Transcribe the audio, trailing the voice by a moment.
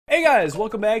Hey guys,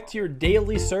 welcome back to your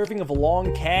daily serving of a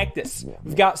long cactus.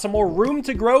 We've got some more room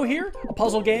to grow here, a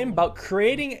puzzle game about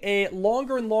creating a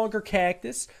longer and longer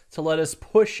cactus to let us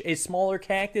push a smaller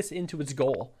cactus into its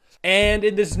goal. And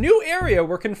in this new area,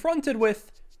 we're confronted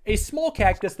with a small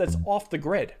cactus that's off the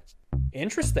grid.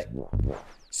 Interesting.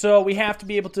 So we have to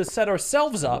be able to set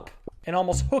ourselves up and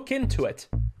almost hook into it.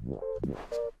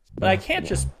 But I can't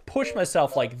just push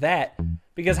myself like that,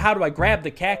 because how do I grab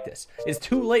the cactus? It's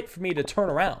too late for me to turn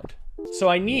around. So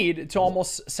I need to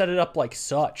almost set it up like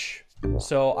such.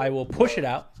 So I will push it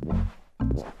out.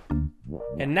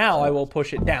 And now I will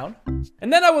push it down.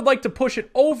 And then I would like to push it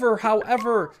over,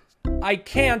 however, I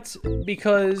can't,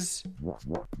 because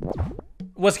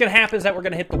what's going to happen is that we're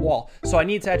going to hit the wall. So I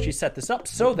need to actually set this up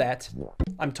so that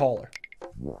I'm taller.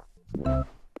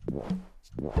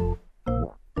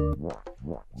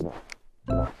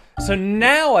 So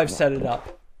now I've set it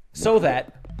up so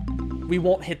that we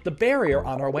won't hit the barrier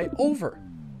on our way over.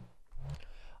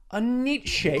 A neat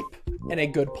shape and a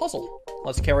good puzzle.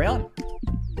 Let's carry on.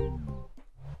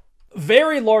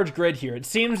 Very large grid here. It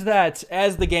seems that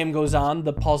as the game goes on,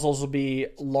 the puzzles will be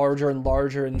larger and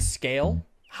larger in scale.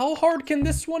 How hard can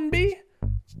this one be?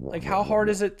 Like, how hard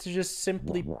is it to just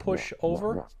simply push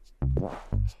over?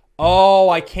 Oh,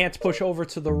 I can't push over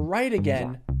to the right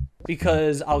again,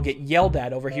 because I'll get yelled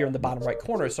at over here in the bottom right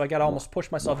corner. So I gotta almost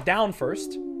push myself down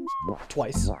first,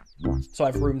 twice, so I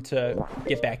have room to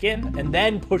get back in, and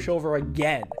then push over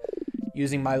again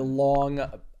using my long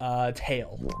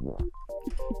tail.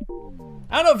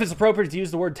 I don't know if it's appropriate to use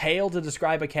the word tail to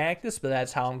describe a cactus, but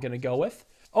that's how I'm gonna go with.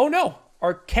 Oh no,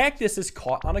 our cactus is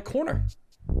caught on a corner.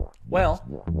 Well,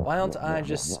 why don't I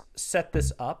just set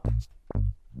this up,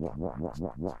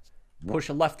 push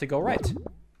a left to go right.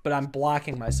 But I'm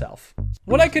blocking myself.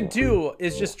 What I could do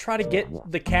is just try to get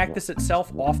the cactus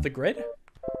itself off the grid.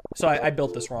 So I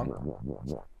built this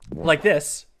wrong. Like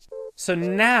this. So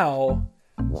now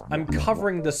I'm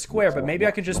covering the square, but maybe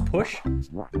I could just push.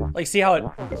 Like, see how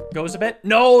it goes a bit?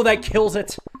 No, that kills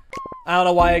it. I don't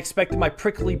know why I expected my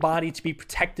prickly body to be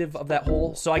protective of that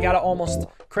hole. So I gotta almost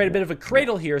create a bit of a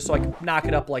cradle here so I can knock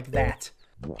it up like that.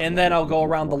 And then I'll go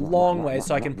around the long way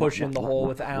so I can push in the hole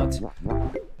without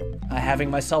having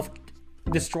myself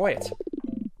destroy it.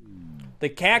 The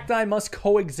cacti must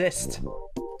coexist.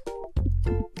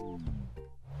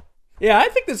 Yeah, I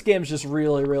think this game's just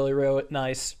really, really, really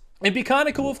nice. It'd be kind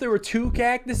of cool if there were two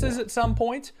cactuses at some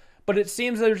point, but it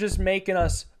seems they're just making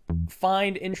us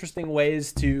find interesting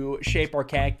ways to shape our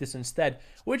cactus instead,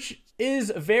 which is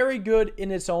very good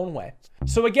in its own way.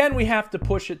 So again, we have to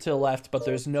push it to the left, but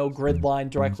there's no grid line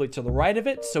directly to the right of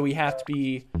it, so we have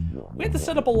to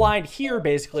set up a line here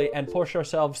basically and push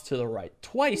ourselves to the right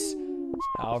twice.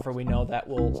 However, we know that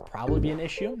will probably be an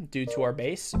issue due to our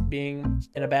base being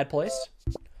in a bad place.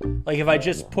 Like if I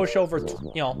just push over,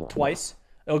 twice,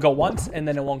 it'll go once and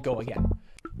then it won't go again.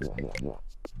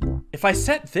 If I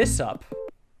set this up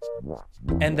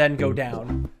and then go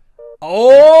down.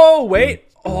 Oh, wait.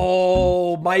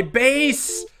 Oh, my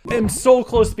base. I'm so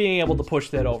close to being able to push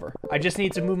that over. I just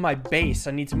need to move my base.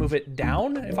 I need to move it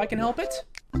down if I can help it.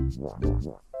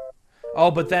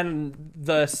 Oh, but then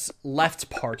the left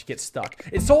part gets stuck.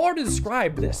 It's so hard to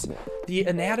describe this. The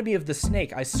anatomy of the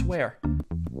snake, I swear.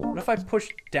 What if I push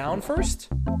down first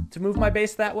to move my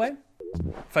base that way?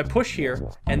 If I push here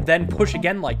and then push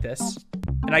again like this,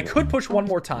 and I could push one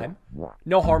more time.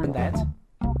 No harm in that.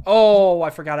 Oh,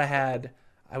 I forgot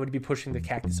I would be pushing the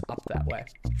cactus up that way.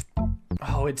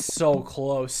 Oh, it's so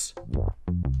close.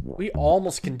 We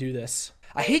almost can do this.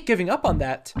 I hate giving up on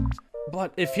that,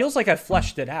 but it feels like I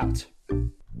fleshed it out.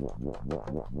 What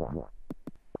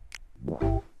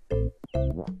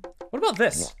about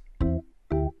this?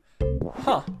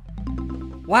 Huh.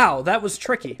 Wow, that was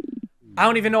tricky. I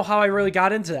don't even know how I really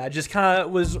got into that. I just kind of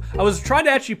I was trying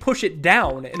to actually push it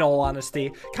down, in all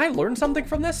honesty. Can I learn something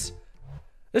from this?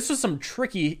 This was some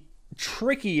tricky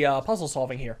puzzle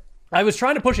solving here. I was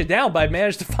trying to push it down, but I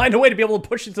managed to find a way to be able to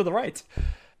push it to the right.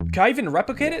 Can I even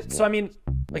replicate it? So, I mean,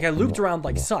 like I looped around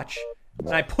like such,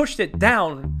 and I pushed it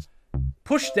down,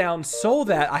 pushed down so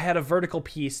that I had a vertical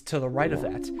piece to the right of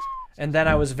that. And then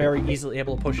I was very easily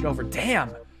able to push it over.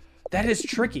 Damn! That is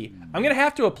tricky. I'm gonna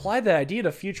have to apply that idea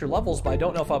to future levels, but I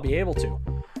don't know if I'll be able to.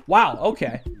 Wow,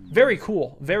 okay. Very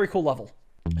cool level.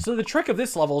 So the trick of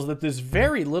this level is that there's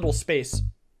very little space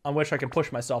on which I can push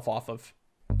myself off of.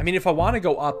 I mean, if I want to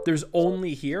go up, there's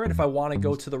only here, and if I want to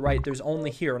go to the right, there's only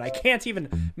here, and I can't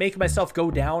even make myself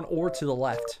go down or to the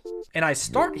left. And I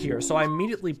start here, so I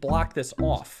immediately block this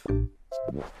off.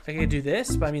 I can do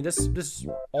this, but I mean, this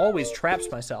always traps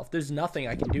myself. There's nothing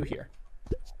I can do here.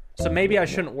 So maybe I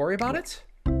shouldn't worry about it?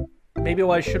 maybe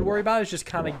what I should worry about is just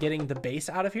kind of getting the base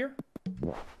out of here.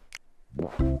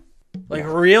 Like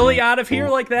really out of here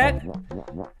like that.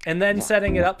 And then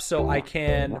setting it up so I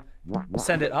can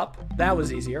send it up. That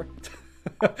was easier.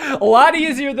 A lot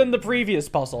easier than the previous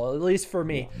puzzle, at least for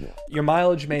me. Your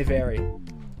mileage may vary.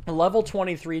 Level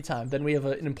 23 time. Then we have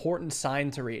an important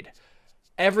sign to read.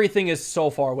 Everything is so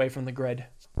far away from the grid.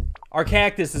 Our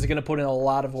cactus is going to put in a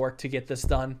lot of work to get this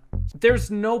done. There's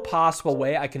no possible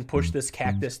way I can push this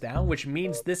cactus down, which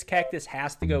means this cactus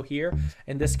has to go here,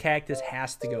 and this cactus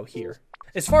has to go here.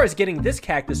 As far as getting this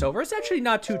cactus over, it's actually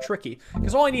not too tricky,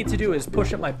 because all I need to do is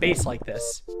push up my base like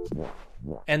this,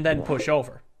 and then push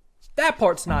over. That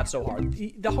part's not so hard.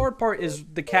 The hard part is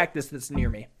the cactus that's near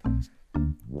me.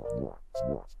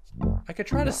 I could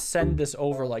try to send this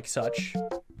over like such,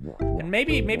 and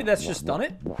maybe that's just done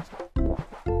it.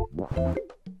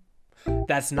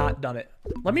 That's not done it.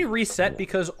 Let me reset,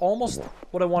 because almost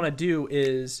what I want to do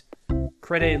is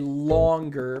create a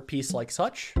longer piece like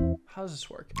such. How does this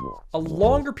work? A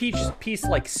longer piece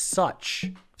like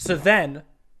such. So then,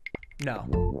 no.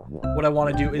 What I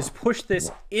want to do is push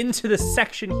this into the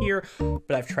section here,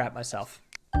 but I've trapped myself.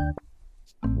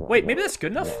 Wait, maybe that's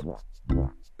good enough?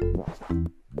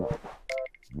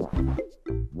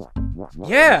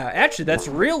 Yeah, actually, that's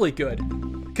really good.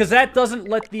 Because that doesn't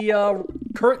let the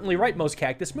currently rightmost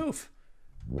cactus move.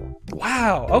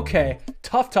 Wow, okay.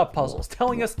 Tough puzzles.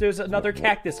 Telling us there's another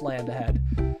cactus land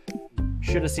ahead.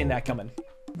 Should have seen that coming.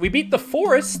 We beat the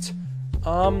forest.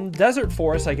 Desert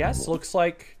forest, I guess. Looks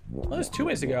like, well, there's 2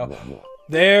 ways to go.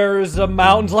 There's a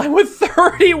mountain line with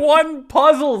 31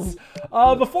 puzzles.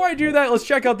 Before I do that, let's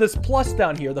check out this plus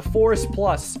down here. The forest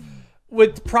plus.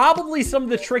 With probably some of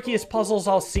the trickiest puzzles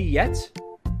I'll see yet.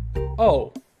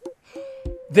 Oh.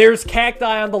 There's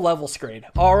cacti on the level screen.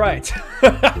 All right.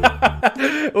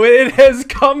 It has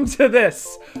come to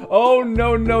this. Oh,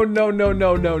 no, no, no, no,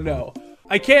 no, no, no.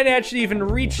 I can't actually even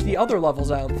reach the other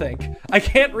levels, I don't think. I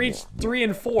can't reach 3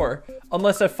 and 4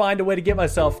 unless I find a way to get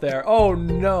myself there. Oh,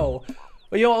 no.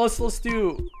 Well, you know what? Let's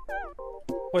do...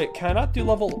 Wait, can I not do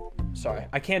level... Sorry,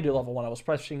 I can do level 1. I was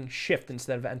pressing shift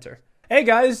instead of enter. Hey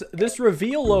guys, this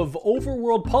reveal of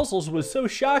overworld puzzles was so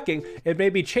shocking, it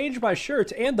made me change my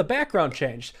shirt and the background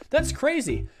changed. That's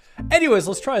crazy. Anyways,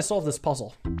 let's try to solve this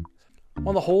puzzle. One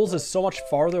of the holes is so much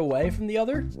farther away from the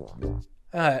other.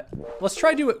 Let's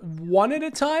try to do it one at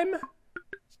a time.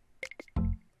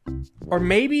 Or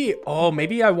maybe, oh,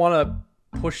 maybe I want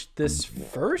to push this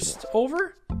first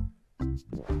over.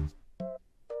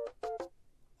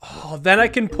 Oh, then I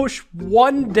can push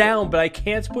one down, but I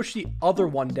can't push the other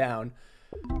one down.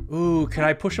 Ooh, can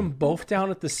I push them both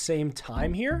down at the same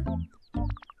time here?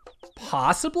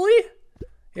 Possibly?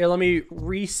 Here, let me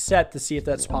reset to see if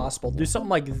that's possible. Do something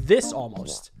like this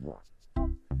almost.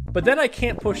 But then I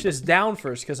can't push this down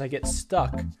first because I get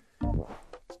stuck.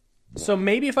 So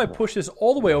maybe if I push this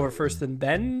all the way over first and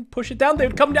then push it down, they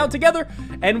would come down together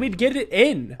and we'd get it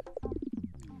in.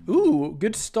 Ooh,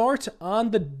 good start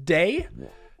on the day.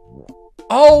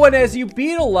 Oh, and as you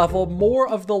beat a level, more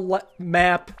of the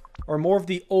map or more of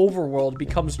the overworld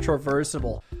becomes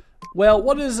traversable. Well,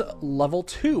 what is level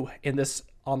 2 in this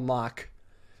unlock?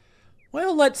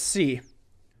 Well, let's see.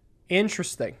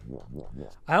 Interesting.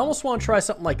 I almost want to try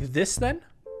something like this then.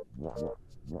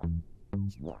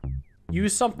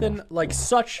 Use something like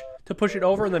such to push it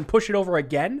over and then push it over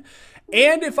again.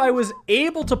 And if I was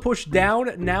able to push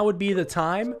down, now would be the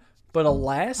time. But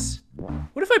alas,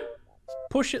 what if I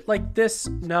push it like this?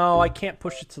 No, I can't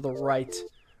push it to the right.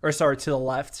 Or sorry, to the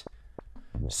left.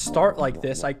 Start like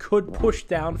this. I could push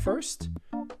down first.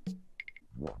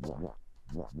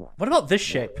 What about this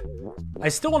shape? I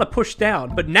still want to push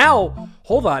down, but now,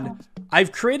 hold on.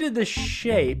 I've created this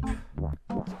shape.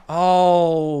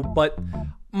 Oh, but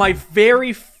my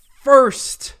very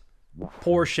first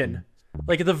portion,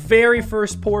 like the very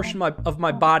first portion of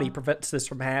my body prevents this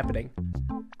from happening.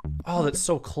 Oh, that's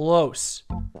so close.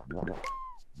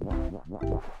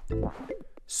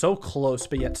 So close,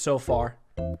 but yet so far.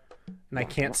 And I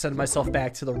can't send myself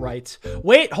back to the right.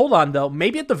 Wait, hold on, though.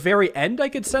 Maybe at the very end I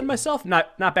could send myself?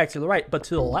 Not back to the right, but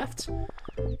to the left?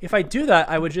 If I do that,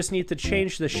 I would just need to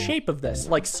change the shape of this,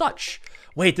 like such.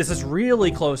 Wait, this is really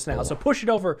close now. So push it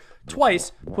over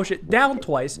twice, push it down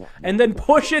twice, and then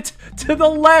push it to the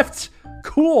left.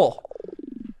 Cool.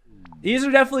 These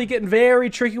are definitely getting very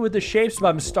tricky with the shapes, but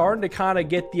I'm starting to kind of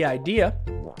get the idea.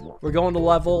 We're going to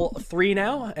level 3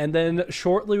 now, and then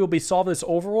shortly we'll be solving this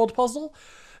overworld puzzle.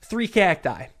 3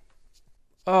 cacti.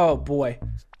 Oh boy.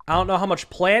 I don't know how much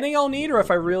planning I'll need or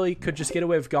if I really could just get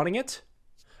away with gunning it.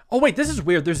 Oh wait, this is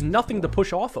weird. There's nothing to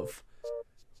push off of.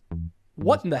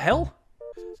 What in the hell?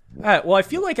 All right, well, I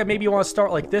feel like I maybe want to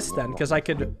start like this then, because I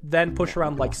could then push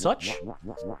around like such.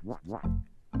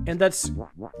 And that's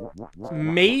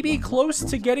maybe close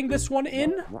to getting this one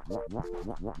in.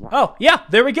 Oh, yeah,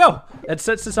 there we go. That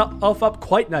sets itself up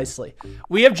quite nicely.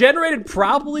 We have generated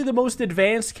probably the most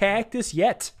advanced cactus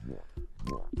yet.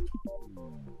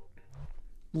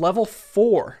 Level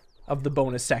 4 of the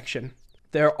bonus section.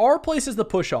 There are places to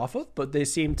push off of, but they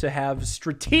seem to have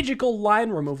strategical line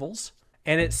removals.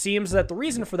 And it seems that the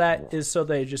reason for that is so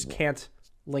they just can't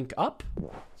link up.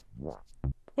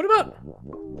 What about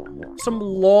some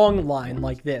long line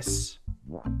like this?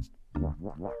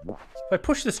 If I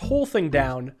push this whole thing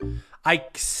down, I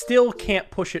still can't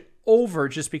push it over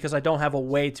just because I don't have a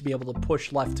way to be able to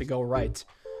push left to go right.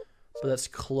 But that's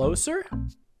closer?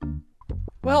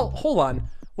 Well, hold on.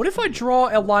 What if I draw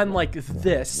a line like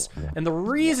this? And the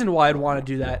reason why I'd want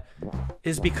to do that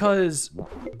is because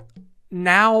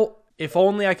now, if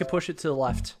only I could push it to the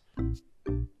left.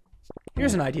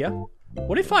 Here's an idea.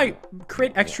 What if I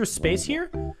create extra space here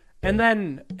and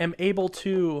then am able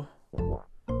to...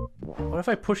 What if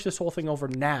I push this whole thing over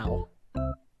now?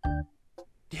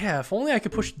 Yeah, if only I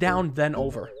could push down then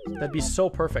over. That'd be so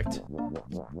perfect.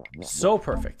 So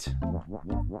perfect.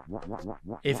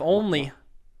 If only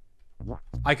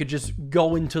I could just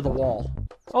go into the wall.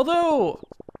 Although,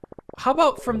 how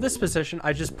about from this position,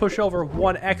 I just push over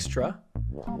one extra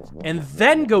and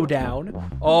then go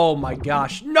down. Oh my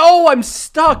gosh. No, I'm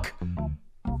stuck.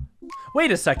 Wait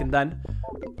a second then.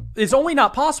 It's only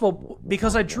not possible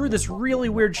because I drew this really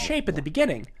weird shape at the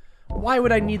beginning. Why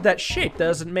would I need that shape? That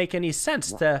doesn't make any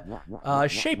sense to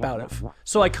shape out of.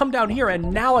 So I come down here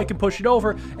and now I can push it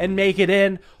over and make it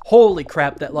in. Holy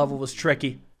crap, that level was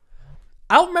tricky.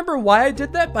 I don't remember why I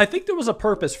did that, but I think there was a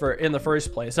purpose for it in the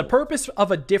first place. A purpose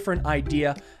of a different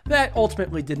idea that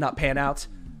ultimately did not pan out.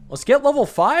 Let's get level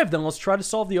 5, then let's try to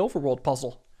solve the overworld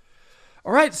puzzle.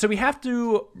 All right, so we have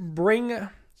to bring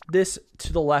this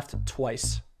to the left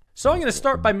twice. So I'm going to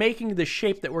start by making the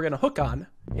shape that we're going to hook on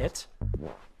it.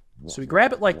 So we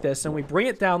grab it like this, and we bring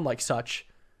it down like such.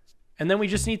 And then we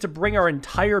just need to bring our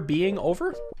entire being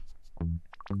over.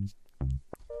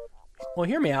 Well,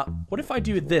 hear me out. What if I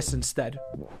do this instead?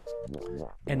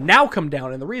 And now come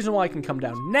down. And the reason why I can come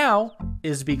down now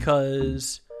is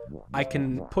because I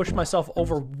can push myself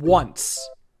over once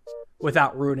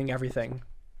without ruining everything.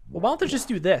 Well, why don't I just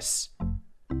do this?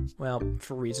 Well,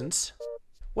 for reasons.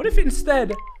 What if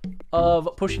instead of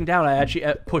pushing down, I actually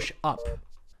push up?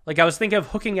 Like, I was thinking of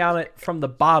hooking on it from the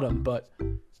bottom, but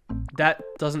that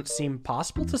doesn't seem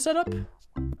possible to set up.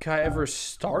 Can I ever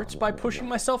start by pushing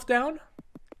myself down?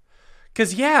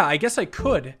 Because, yeah, I guess I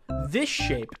could. This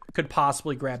shape could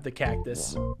possibly grab the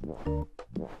cactus.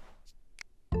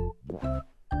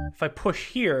 If I push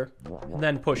here and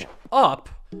then push up,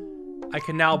 I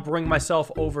can now bring myself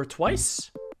over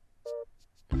twice.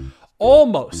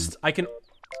 Almost. I can...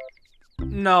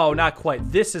 No, not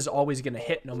quite. This is always going to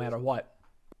hit no matter what.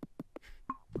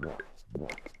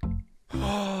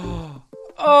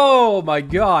 Oh my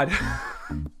god.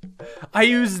 I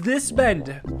use this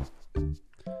bend.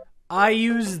 I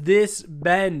use this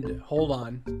bend. Hold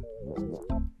on.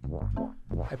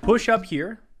 I push up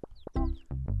here.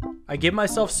 I give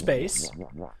myself space.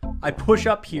 I push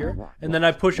up here. And then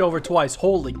I push over twice.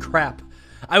 Holy crap.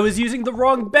 I was using the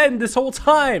wrong bend this whole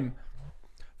time.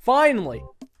 Finally.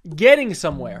 Getting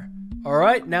somewhere.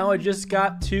 Alright, now I just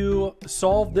got to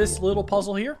solve this little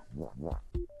puzzle here.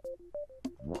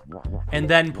 And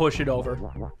then push it over.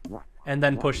 And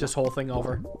then push this whole thing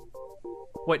over.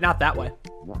 Wait, not that way.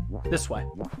 This way.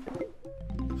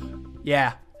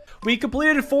 Yeah. We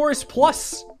completed Forest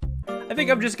Plus. I think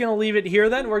I'm just going to leave it here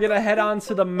then. We're going to head on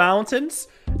to the mountains.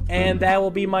 And that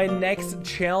will be my next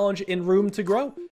challenge in Room to Grow.